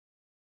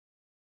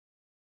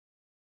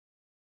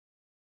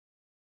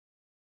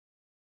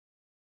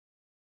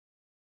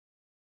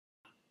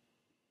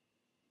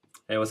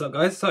Hey, what's up,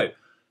 guys? So,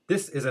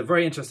 this is a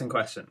very interesting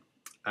question,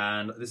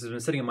 and this has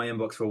been sitting in my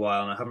inbox for a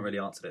while, and I haven't really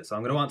answered it, so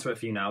I'm going to answer it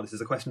for you now. This is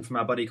a question from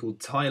our buddy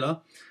called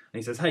Tyler, and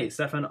he says, "Hey,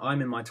 Stefan,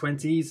 I'm in my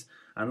 20s,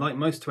 and like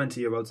most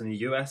 20-year-olds in the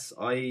US,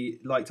 I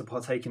like to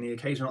partake in the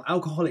occasional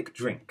alcoholic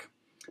drink.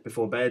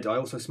 Before bed, I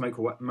also smoke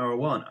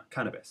marijuana,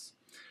 cannabis.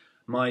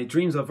 My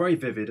dreams are very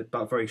vivid,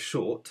 but very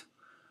short.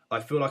 I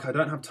feel like I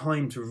don't have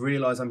time to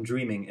realise I'm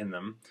dreaming in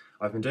them.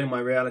 I've been doing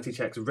my reality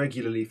checks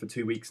regularly for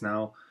 2 weeks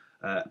now,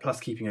 plus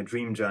keeping a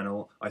dream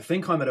journal. I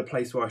think I'm at a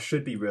place where I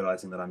should be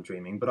realising that I'm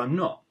dreaming, but I'm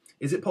not.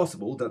 Is it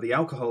possible that the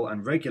alcohol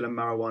and regular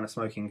marijuana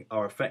smoking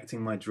are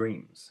affecting my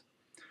dreams?"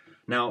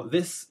 Now,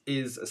 this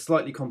is a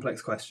slightly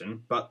complex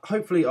question, but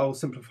hopefully I'll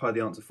simplify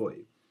the answer for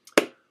you.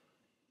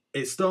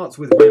 It starts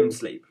with REM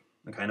sleep.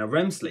 Okay, now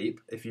REM sleep,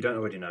 if you don't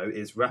already know,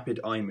 is rapid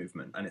eye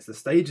movement, and it's the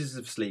stages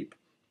of sleep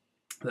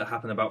that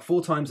happen about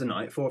 4 times a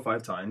night, 4 or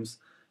 5 times,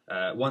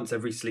 once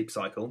every sleep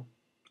cycle.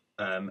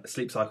 A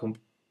sleep cycle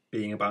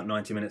being about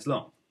 90 minutes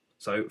long.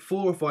 So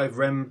 4 or 5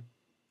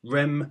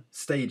 REM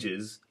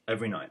stages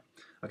every night.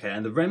 Okay,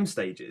 and the REM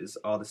stages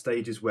are the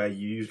stages where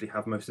you usually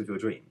have most of your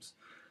dreams.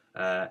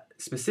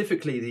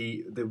 Specifically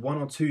the 1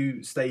 or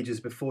 2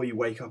 stages before you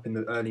wake up in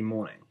the early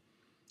morning.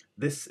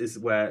 This is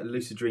where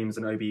lucid dreams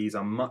and OBEs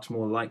are much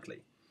more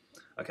likely.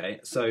 Okay,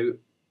 so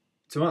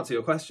to answer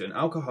your question,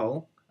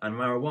 alcohol and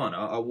marijuana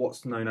are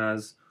what's known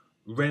as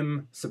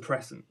REM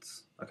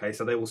suppressants. Okay,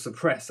 so they will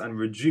suppress and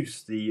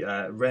reduce the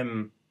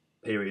REM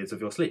periods of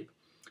your sleep,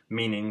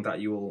 meaning that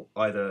you will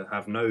either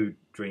have no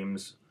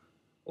dreams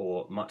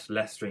or much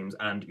less dreams,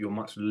 and you're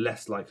much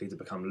less likely to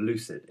become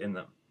lucid in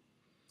them.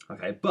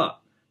 Okay,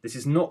 but this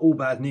is not all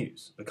bad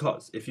news,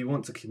 because if you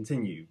want to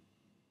continue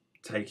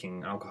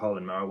taking alcohol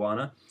and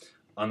marijuana,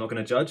 I'm not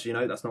going to judge,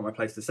 that's not my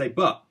place to say,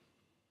 but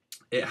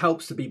it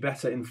helps to be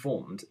better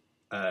informed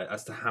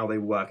as to how they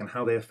work and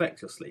how they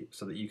affect your sleep,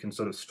 so that you can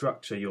sort of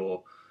structure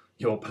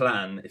your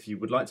plan, if you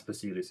would like to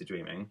pursue lucid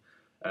dreaming,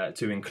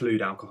 to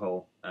include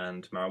alcohol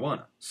and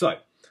marijuana. So,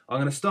 I'm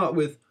going to start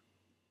with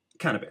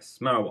cannabis,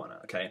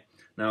 marijuana, okay?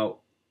 Now,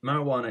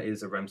 marijuana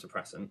is a REM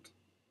suppressant.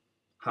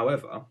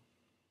 However,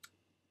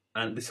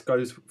 and this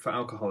goes for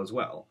alcohol as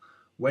well,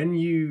 when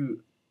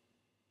you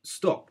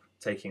stop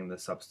taking the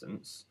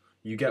substance,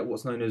 you get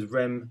what's known as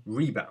REM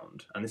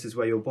rebound, and this is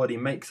where your body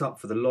makes up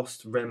for the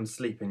lost REM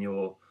sleep in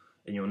your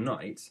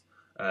night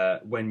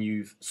when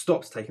you've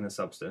stopped taking the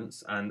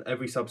substance, and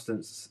every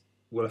substance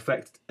will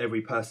affect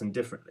every person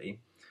differently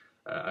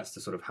as to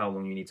sort of how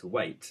long you need to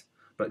wait.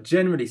 But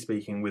generally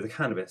speaking, with the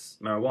cannabis,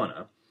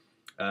 marijuana,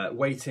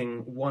 waiting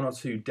 1 or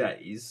 2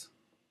 days,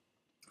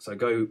 so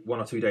go 1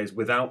 or 2 days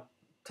without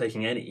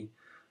taking any,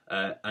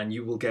 and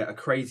you will get a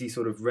crazy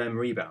sort of REM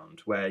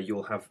rebound where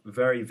you'll have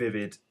very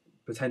vivid,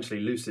 potentially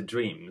lucid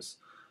dreams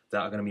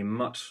that are going to be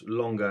much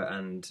longer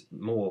and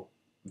more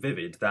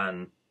vivid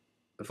than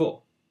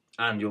before,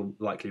 and you'll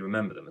likely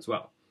remember them as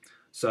well.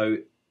 So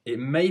it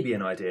may be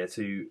an idea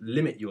to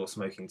limit your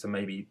smoking to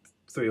maybe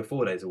 3 or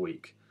 4 days a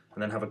week,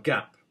 and then have a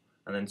gap,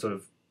 and then sort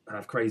of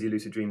have crazy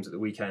lucid dreams at the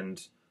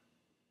weekend,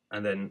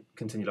 and then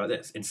continue like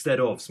this, instead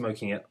of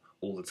smoking it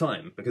all the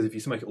time. Because if you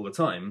smoke it all the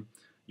time,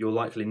 you're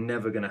likely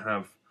never going to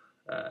have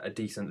a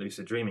decent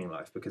lucid dreaming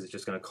life, because it's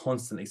just going to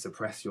constantly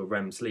suppress your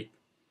REM sleep.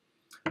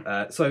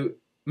 So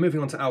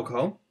moving on to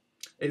alcohol,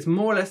 it's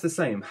more or less the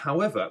same.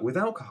 However, with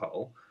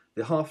alcohol,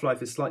 the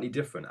half-life is slightly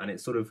different, and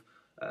it sort of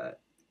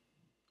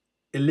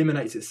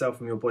eliminates itself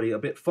from your body a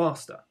bit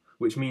faster,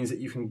 which means that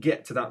you can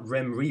get to that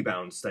REM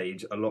rebound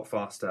stage a lot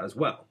faster as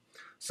well.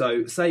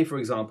 So say, for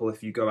example,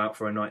 if you go out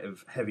for a night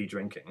of heavy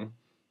drinking,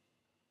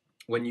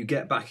 when you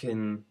get back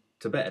in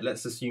to bed,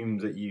 let's assume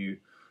that you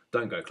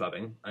don't go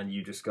clubbing and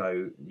you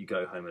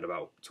go home at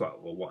about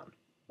 12 or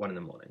 1 in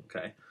the morning,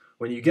 okay?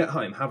 When you get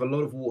home, have a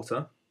lot of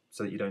water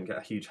so that you don't get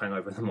a huge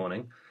hangover in the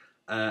morning,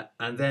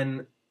 and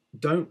then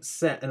don't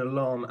set an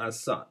alarm as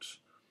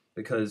such,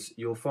 because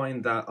you'll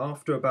find that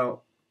after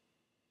about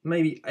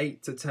maybe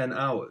 8 to 10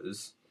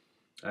 hours,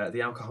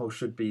 the alcohol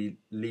should be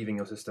leaving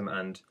your system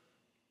and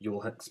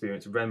you'll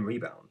experience REM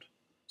rebound.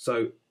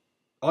 So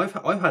I've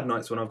had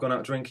nights when I've gone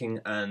out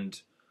drinking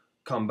and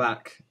come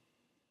back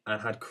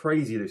and had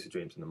crazy lucid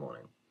dreams in the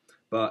morning.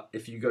 But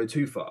if you go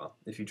too far,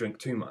 if you drink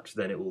too much,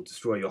 then it will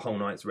destroy your whole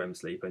night's REM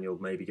sleep, and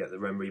you'll maybe get the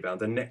REM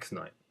rebound the next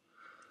night.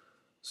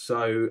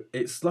 So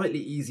it's slightly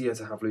easier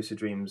to have lucid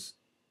dreams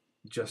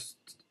just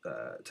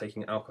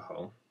taking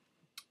alcohol.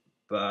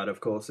 But of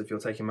course, if you're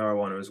taking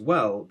marijuana as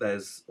well,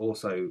 there's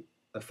also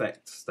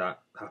effects that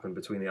happen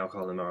between the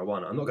alcohol and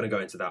marijuana. I'm not going to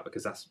go into that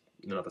because that's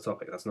another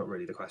topic. That's not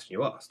really the question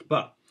you asked.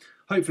 But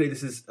hopefully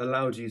this has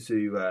allowed you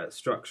to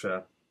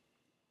structure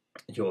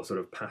your sort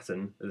of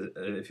pattern,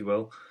 if you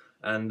will,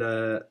 and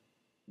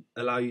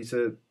allow you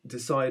to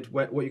decide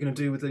what you're going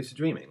to do with lucid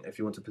dreaming. If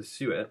you want to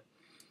pursue it,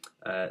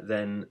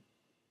 then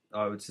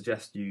I would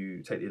suggest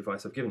you take the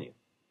advice I've given you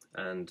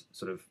and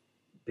sort of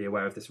be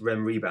aware of this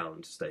REM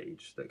rebound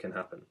stage that can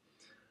happen.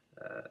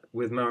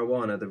 With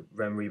marijuana, the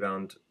REM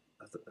rebound,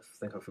 I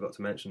think I forgot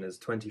to mention, is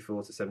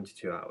 24 to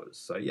 72 hours.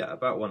 So yeah,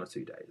 about 1 or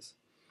 2 days.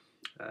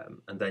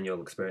 And then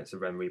you'll experience a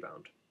REM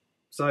rebound.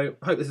 So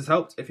I hope this has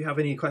helped. If you have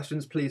any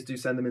questions, please do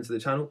send them into the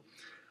channel.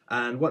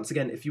 And once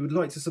again, if you would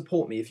like to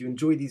support me, if you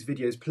enjoy these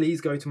videos,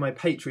 please go to my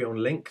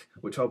Patreon link,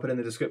 which I'll put in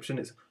the description.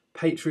 It's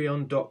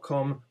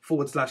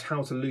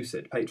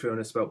patreon.com/HowToLucid. Patreon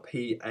is spelled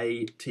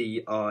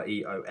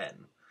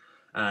Patreon.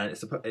 And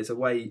it's a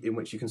way in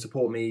which you can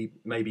support me,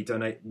 maybe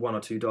donate $1 or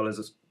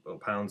 $2 or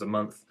pounds a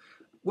month,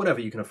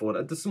 whatever you can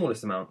afford. The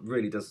smallest amount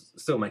really does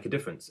still make a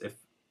difference if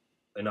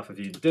enough of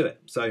you do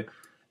it. So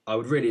I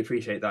would really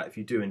appreciate that if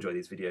you do enjoy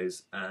these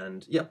videos.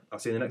 And yeah, I'll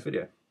see you in the next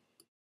video.